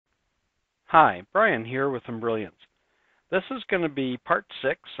Hi, Brian here with Embrilliance. This is going to be part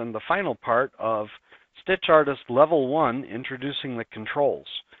 6 and the final part of StitchArtist Level 1, Introducing the Controls.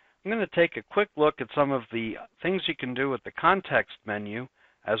 I'm going to take a quick look at some of the things you can do with the context menu,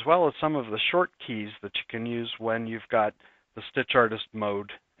 as well as some of the short keys that you can use when you've got the StitchArtist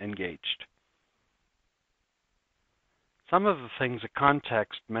mode engaged. Some of the things a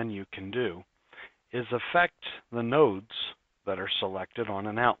context menu can do is affect the nodes that are selected on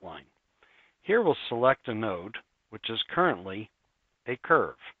an outline. Here we'll select a node, which is currently a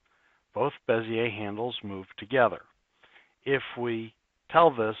curve. Both Bezier handles move together. If we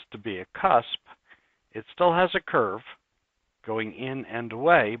tell this to be a cusp, it still has a curve going in and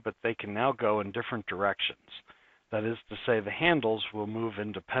away, but they can now go in different directions. That is to say, the handles will move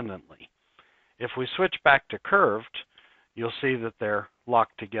independently. If we switch back to curved, you'll see that they're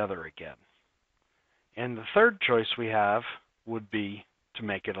locked together again. And the third choice we have would be to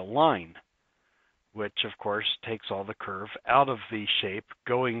make it a line, which of course takes all the curve out of the shape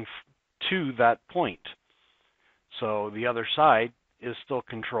going to that point. So the other side is still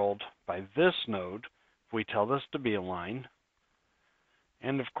controlled by this node if we tell this to be a line.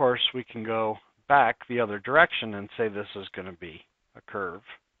 And of course we can go back the other direction and say this is going to be a curve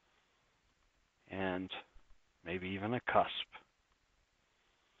and maybe even a cusp.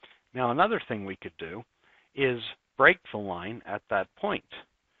 Now another thing we could do is break the line at that point.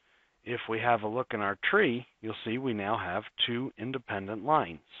 If we have a look in our tree, you'll see we now have two independent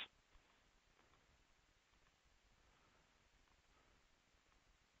lines.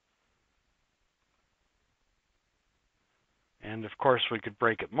 And of course we could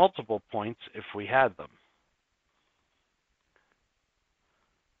break at multiple points if we had them.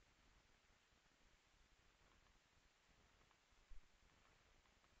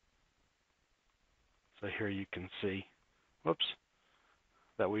 So here you can see,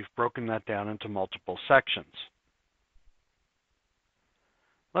 that we've broken that down into multiple sections.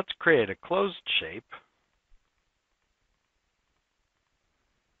 Let's create a closed shape.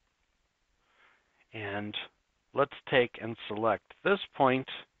 And let's take and select this point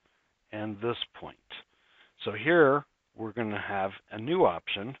and this point. So here we're going to have a new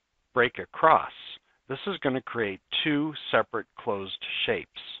option, break across. This is going to create two separate closed shapes.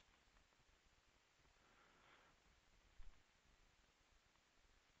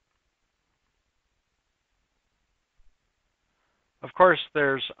 Of course,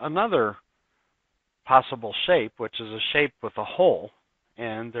 there's another possible shape, which is a shape with a hole,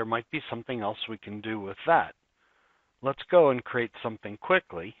 and there might be something else we can do with that. Let's go and create something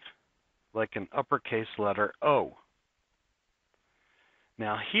quickly, like an uppercase letter O.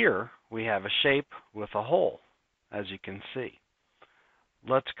 Now here we have a shape with a hole, as you can see.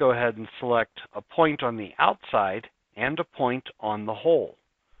 Let's go ahead and select a point on the outside and a point on the hole.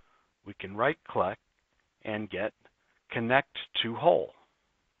 We can right-click and get Connect to Hole.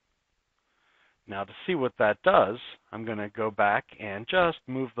 Now to see what that does, I'm going to go back and just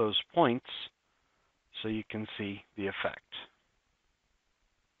move those points so you can see the effect.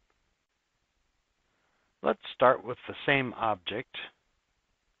 Let's start with the same object.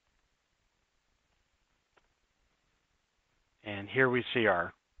 And here we see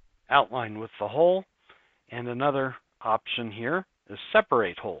our outline with the hole, and another option here is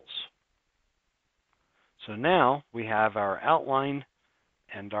separate holes. So now we have our outline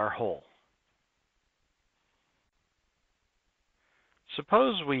and our hole.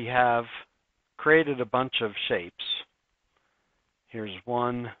 Suppose we have created a bunch of shapes. Here's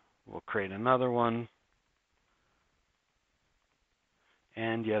one, we'll create another one,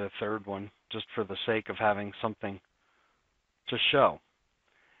 and yet a third one, just for the sake of having something to show.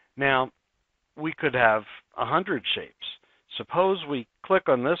 Now, we could have 100 shapes. Suppose we click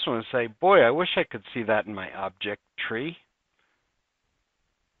on this one and say, boy, I wish I could see that in my object tree.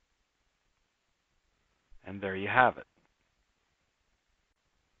 And there you have it.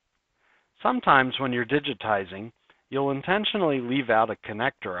 Sometimes when you're digitizing, you'll intentionally leave out a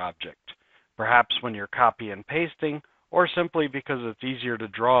connector object, perhaps when you're copy and pasting, or simply because it's easier to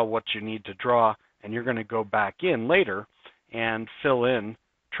draw what you need to draw and you're going to go back in later and fill in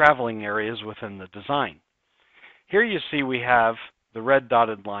traveling areas within the design. Here you see we have the red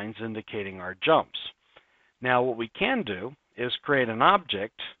dotted lines indicating our jumps. Now what we can do is create an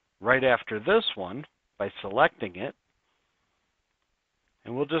object right after this one by selecting it,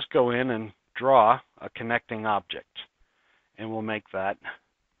 and we'll just go in and draw a connecting object, and we'll make that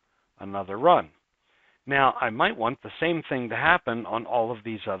another run. Now I might want the same thing to happen on all of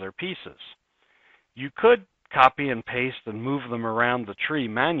these other pieces. You could copy and paste and move them around the tree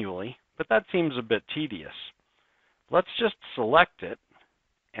manually, but that seems a bit tedious. Let's just select it,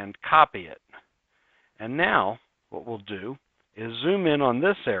 and copy it. And now what we'll do is zoom in on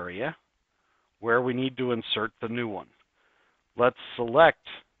this area where we need to insert the new one. Let's select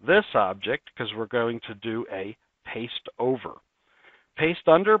this object because we're going to do a paste over. Paste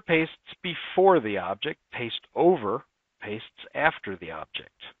under pastes before the object, paste over pastes after the object.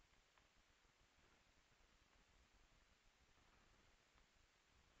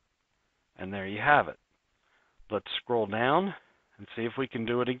 And there you have it. Let's scroll down and see if we can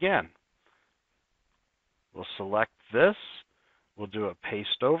do it again. We'll select this, we'll do a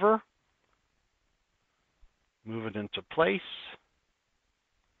paste over, move it into place,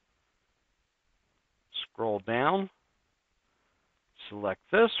 scroll down, select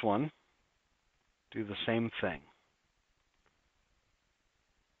this one, do the same thing.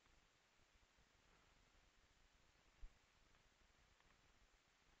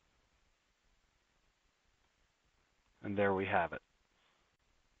 And there we have it.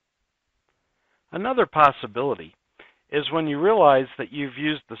 Another possibility is when you realize that you've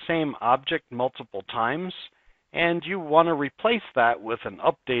used the same object multiple times and you want to replace that with an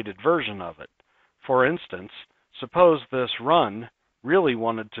updated version of it. For instance, suppose this run really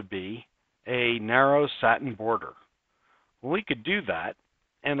wanted to be a narrow satin border. Well, we could do that,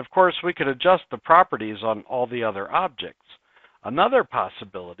 and of course we could adjust the properties on all the other objects. Another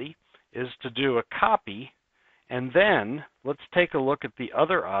possibility is to do a copy, and then let's take a look at the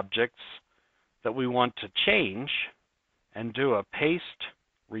other objects that we want to change and do a paste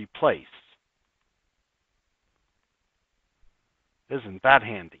replace. Isn't that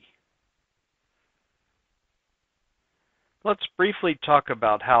handy? Let's briefly talk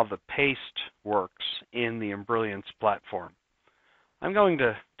about how the paste works in the Embrilliance platform. I'm going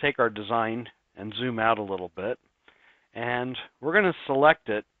to take our design and zoom out a little bit, and we're going to select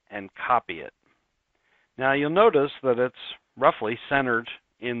it and copy it. Now you'll notice that it's roughly centered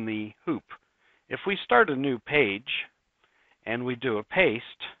in the hoop. If we start a new page and we do a paste,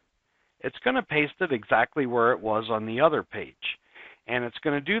 it's going to paste it exactly where it was on the other page. And it's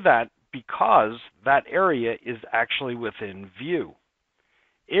going to do that because that area is actually within view.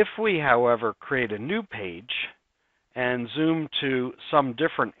 If we, however, create a new page and zoom to some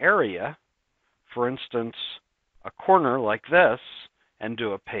different area, for instance, a corner like this, and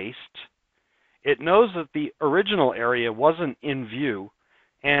do a paste, it knows that the original area wasn't in view,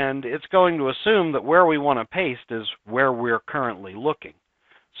 and it's going to assume that where we want to paste is where we're currently looking.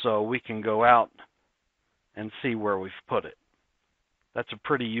 So we can go out and see where we've put it. That's a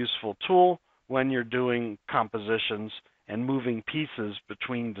pretty useful tool when you're doing compositions and moving pieces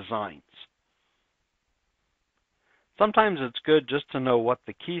between designs. Sometimes it's good just to know what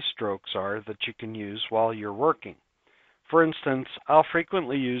the keystrokes are that you can use while you're working. For instance, I'll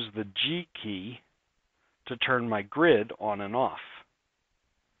frequently use the G key to turn my grid on and off.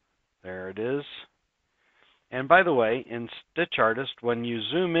 There it is. And by the way, in StitchArtist, when you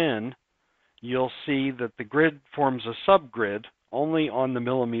zoom in, you'll see that the grid forms a subgrid only on the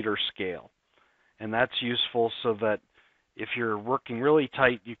millimeter scale. And that's useful so that if you're working really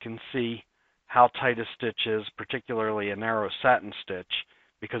tight, you can see how tight a stitch is, particularly a narrow satin stitch,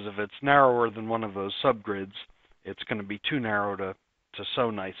 because if it's narrower than one of those subgrids, it's going to be too narrow to sew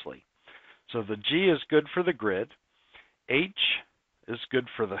nicely. So the G is good for the grid. H is good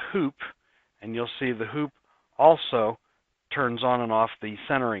for the hoop, and you'll see the hoop also turns on and off the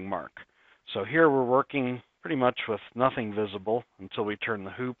centering mark. So here we're working pretty much with nothing visible until we turn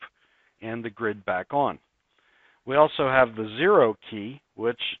the hoop and the grid back on. We also have the 0 key,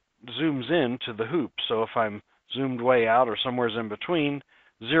 which zooms in to the hoop. So if I'm zoomed way out or somewhere's in between,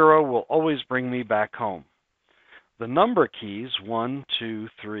 0 will always bring me back home. The number keys, 1, 2,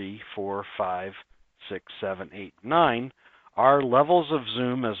 3, 4, 5, 6, 7, 8, 9, are levels of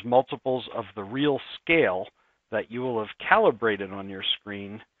zoom as multiples of the real scale that you will have calibrated on your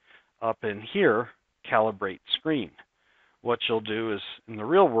screen. Up in here, calibrate screen. What you'll do is, in the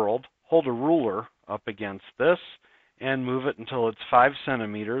real world, hold a ruler up against this and move it until it's 5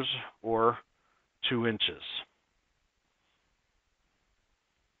 centimeters or 2 inches.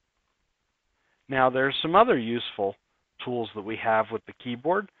 Now there's some other useful tools that we have with the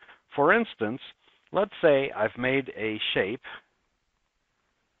keyboard. For instance, let's say I've made a shape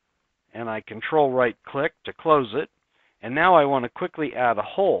and I control right click to close it, and now I want to quickly add a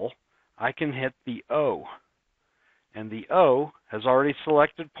hole. I can hit the O, and the O has already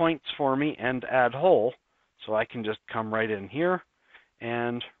selected points for me and add hole, so I can just come right in here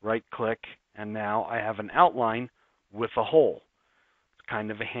and right click, and now I have an outline with a hole. It's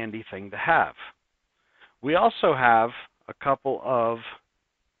kind of a handy thing to have. We also have a couple of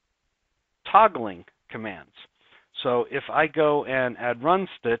toggling commands. So if I go and add run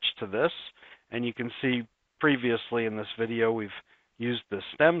stitch to this, and you can see previously in this video we've used the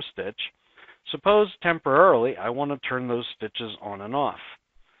stem stitch, suppose temporarily I want to turn those stitches on and off.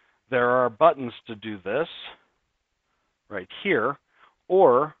 There are buttons to do this right here,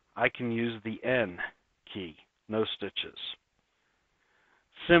 or I can use the N key, no stitches.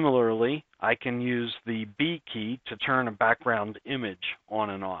 Similarly, I can use the B key to turn a background image on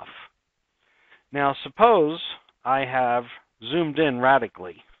and off. Now suppose I have zoomed in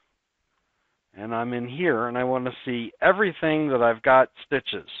radically, and I'm in here and I want to see everything that I've got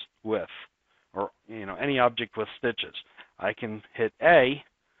stitches with, or any object with stitches. I can hit A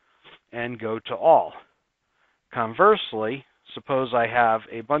and go to all. Conversely, suppose I have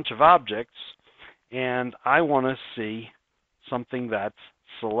a bunch of objects and I want to see something that's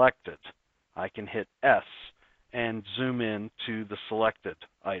selected. I can hit S and zoom in to the selected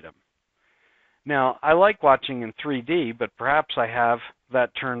item. Now, I like watching in 3D, but perhaps I have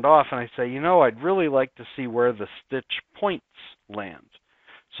that turned off and I say, I'd really like to see where the stitch points land.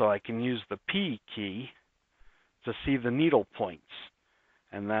 So I can use the P key to see the needle points,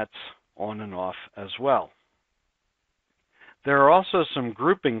 and that's on and off as well. There are also some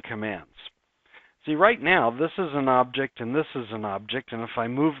grouping commands. See, right now, this is an object and this is an object, and if I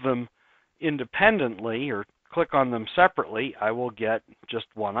move them independently or click on them separately, I will get just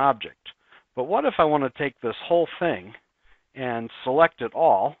one object. But what if I want to take this whole thing and select it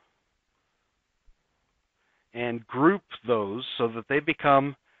all and group those so that they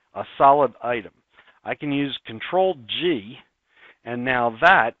become a solid item? I can use Control G, and now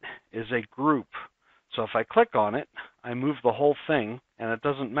that is a group. So if I click on it, I move the whole thing, and it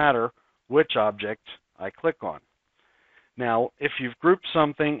doesn't matter which object I click on. Now, if you've grouped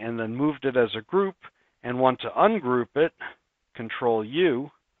something and then moved it as a group and want to ungroup it, Control U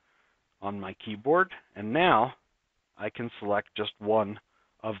on my keyboard, and now I can select just one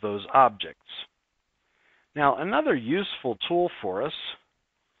of those objects. Now, another useful tool for us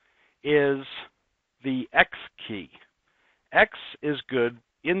is the X key. X is good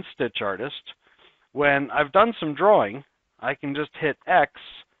in StitchArtist. When I've done some drawing, I can just hit X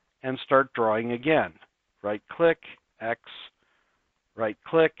and start drawing again. Right-click, X,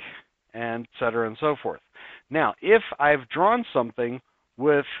 right-click, and et cetera and so forth. Now, if I've drawn something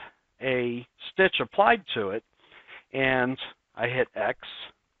with a stitch applied to it, and I hit X,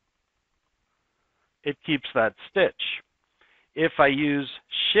 it keeps that stitch. If I use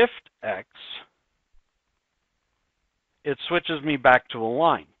Shift X, it switches me back to a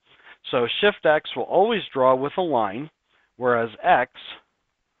line. So Shift X will always draw with a line, whereas X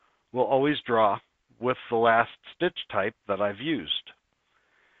will always draw with the last stitch type that I've used.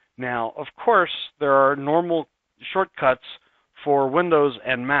 Now, of course, there are normal shortcuts for Windows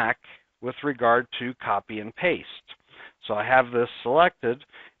and Mac with regard to copy and paste. So I have this selected,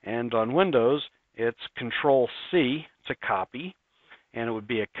 and on Windows it's Control C to copy, and it would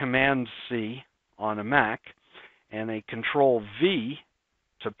be a Command C on a Mac, and a Control V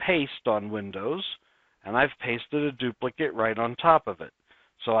to paste on Windows, and I've pasted a duplicate right on top of it.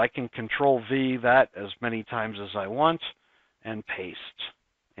 So I can Control V that as many times as I want and paste.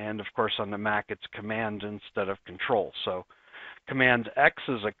 And of course on the Mac it's Command instead of Control. So Command X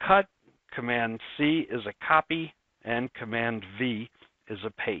is a cut, Command C is a copy, and Command V is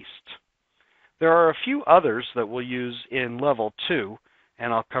a paste. There are a few others that we'll use in Level 2,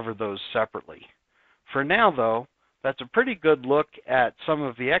 and I'll cover those separately. For now, though, that's a pretty good look at some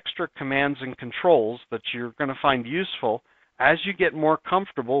of the extra commands and controls that you're going to find useful as you get more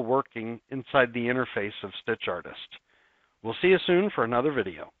comfortable working inside the interface of StitchArtist. We'll see you soon for another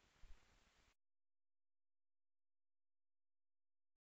video.